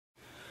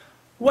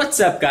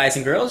What's up, guys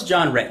and girls?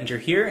 John Rettinger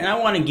here, and I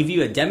want to give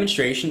you a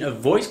demonstration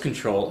of voice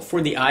control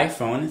for the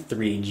iPhone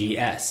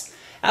 3GS.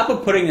 Apple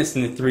putting this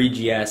in the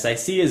 3GS I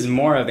see as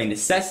more of a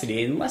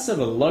necessity and less of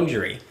a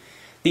luxury.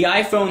 The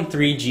iPhone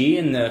 3G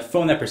and the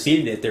phone that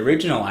preceded it, the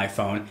original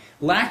iPhone,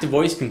 lacked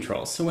voice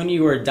control. So when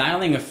you were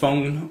dialing a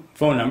phone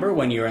number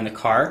when you were in the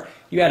car,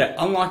 you had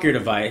to unlock your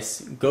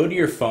device, go to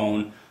your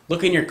phone,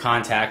 look in your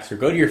contacts, or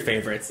go to your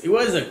favorites. It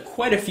was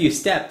quite a few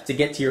steps to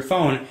get to your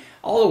phone.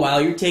 All the while,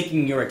 you're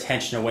taking your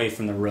attention away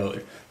from the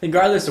road,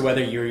 regardless of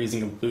whether you're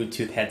using a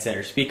Bluetooth headset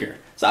or speaker.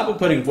 So Apple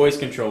putting voice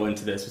control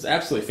into this was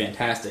absolutely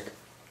fantastic.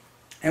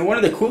 And one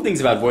of the cool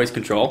things about voice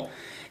control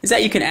is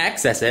that you can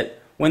access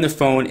it when the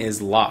phone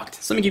is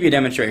locked. So let me give you a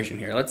demonstration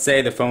here. Let's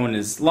say the phone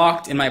is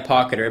locked in my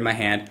pocket or in my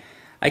hand.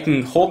 I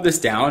can hold this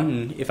down,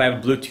 and if I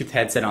have a Bluetooth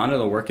headset on,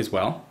 it'll work as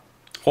well.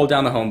 Hold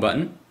down the home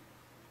button.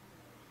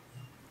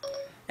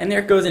 And there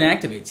it goes and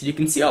activates. You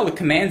can see all the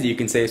commands that you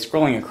can say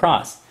scrolling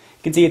across.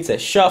 You can see it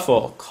says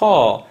shuffle,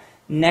 call,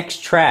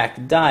 next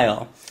track,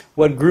 dial,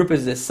 what group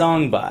is this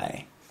song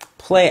by,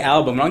 play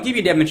album. And I'll give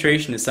you a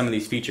demonstration of some of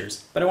these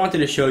features, but I wanted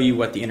to show you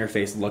what the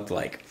interface looked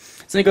like.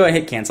 So I'm going to go ahead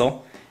and hit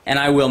cancel, and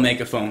I will make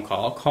a phone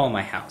call. I'll call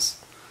my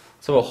house.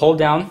 So we'll hold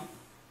down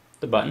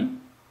the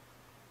button,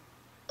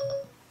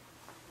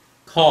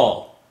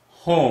 call,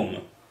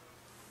 home.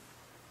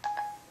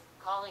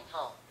 Calling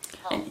home.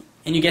 Home.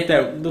 And you get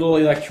that little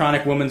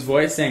electronic woman's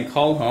voice saying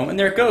call home, and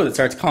there it goes. It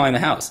starts calling the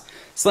house.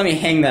 So let me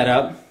hang that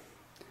up.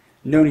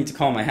 No need to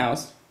call my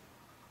house.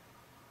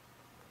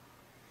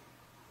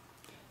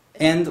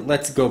 And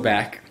let's go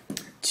back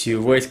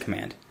to voice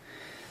command.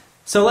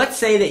 So let's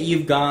say that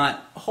you've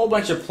got a whole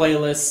bunch of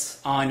playlists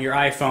on your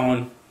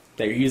iPhone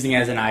that you're using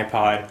as an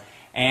iPod,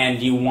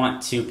 and you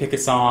want to pick a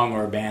song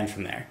or a band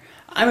from there.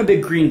 I'm a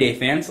big Green Day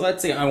fan, so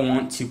let's say I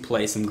want to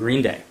play some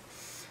Green Day.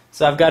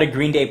 So I've got a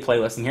Green Day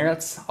playlist in here.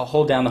 I'll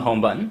hold down the home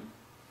button.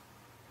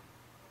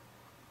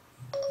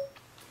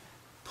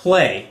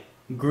 Play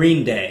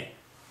Green Day.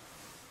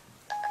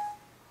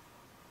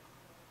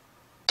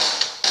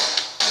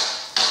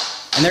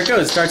 And there it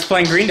goes. It starts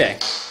playing Green Day.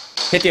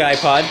 Hit the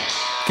iPod.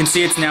 You can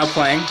see it's now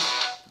playing.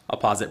 I'll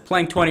pause it.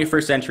 Playing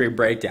 21st Century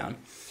Breakdown.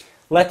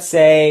 Let's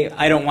say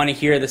I don't want to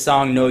hear the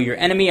song Know Your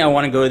Enemy. I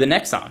want to go to the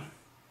next song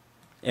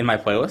in my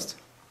playlist.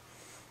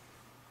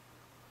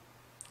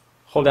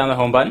 Hold down the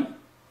home button.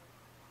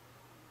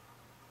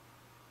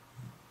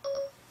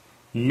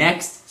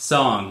 Next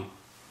song.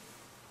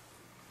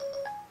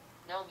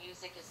 No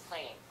music is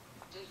playing.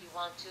 Do you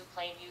want to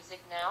play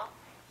music now?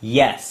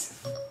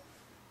 Yes.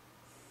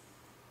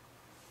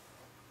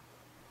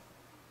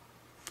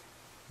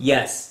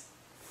 Yes.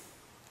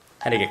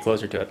 Had to get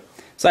closer to it.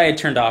 So I had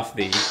turned off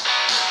the...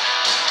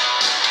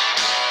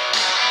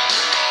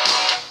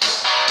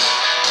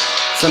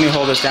 So let me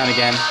hold this down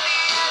again.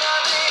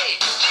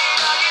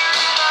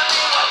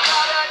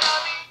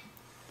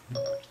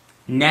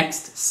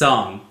 Next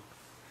song.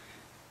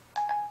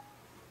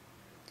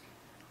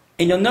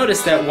 And you'll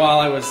notice that while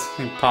I was...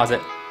 Let me pause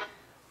it.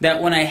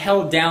 That when I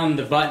held down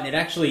the button, it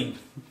actually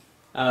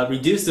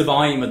reduced the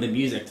volume of the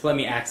music to let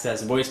me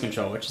access voice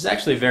control, which is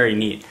actually very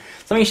neat.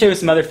 So let me show you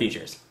some other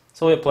features.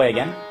 So we'll hit play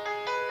again.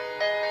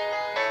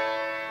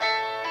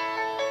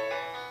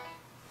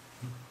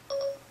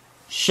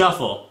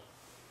 Shuffle.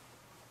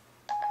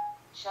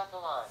 Shuffle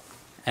on.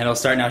 And it'll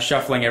start now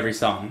shuffling every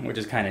song, which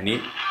is kind of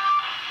neat.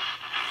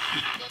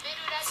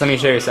 So let me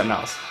show you something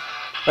else.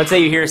 Let's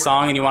say you hear a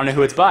song and you want to know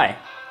who it's by.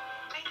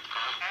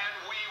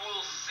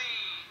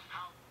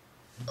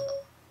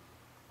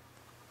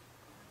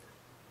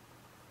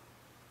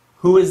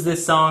 Who is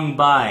this song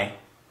by?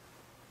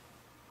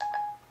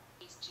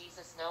 Is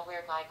Jesus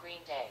Nowhere by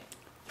Green Day.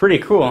 Pretty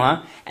cool,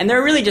 huh? And there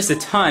are really just a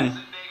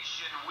ton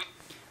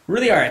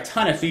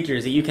of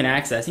features that you can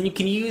access, and you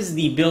can use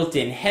the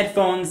built-in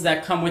headphones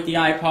that come with the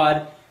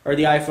iPod, or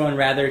the iPhone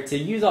rather, to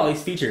use all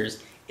these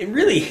features. It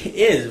really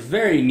is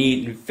very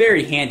neat and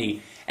very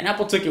handy, and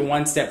Apple took it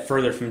one step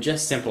further from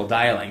just simple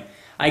dialing.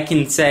 I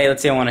can say,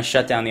 let's say I want to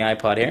shut down the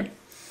iPod here,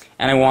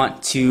 and I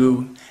want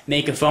to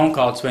make a phone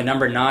call to a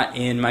number not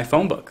in my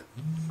phone book.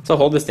 So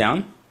hold this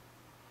down.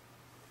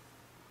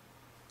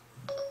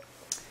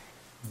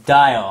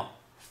 Dial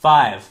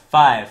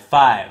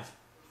 555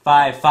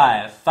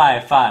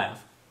 5555.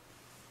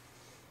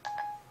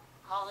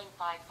 Calling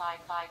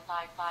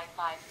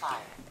 5555555.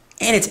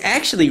 And it's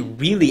actually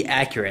really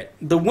accurate.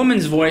 The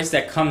woman's voice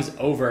that comes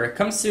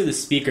through the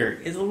speaker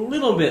is a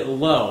little bit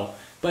low,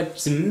 but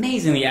it's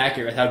amazingly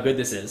accurate with how good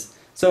this is.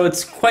 So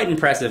it's quite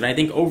impressive, and I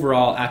think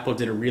overall Apple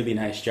did a really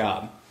nice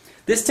job.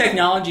 This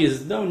technology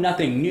is, though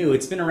nothing new,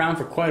 it's been around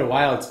for quite a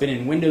while. It's been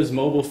in Windows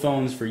mobile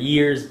phones for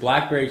years,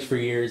 BlackBerrys for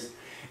years.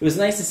 It was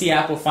nice to see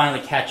Apple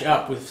finally catch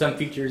up with some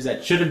features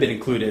that should have been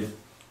included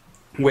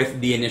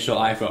with the initial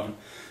iPhone.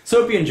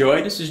 So hope you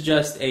enjoyed. This is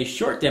just a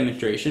short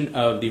demonstration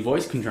of the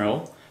voice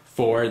control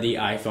for the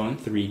iPhone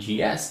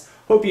 3GS.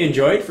 Hope you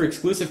enjoyed. For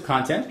exclusive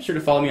content, be sure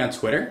to follow me on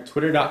Twitter,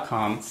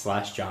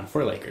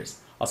 twitter.com/John4Lakers.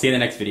 I'll see you in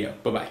the next video.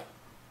 Bye-bye.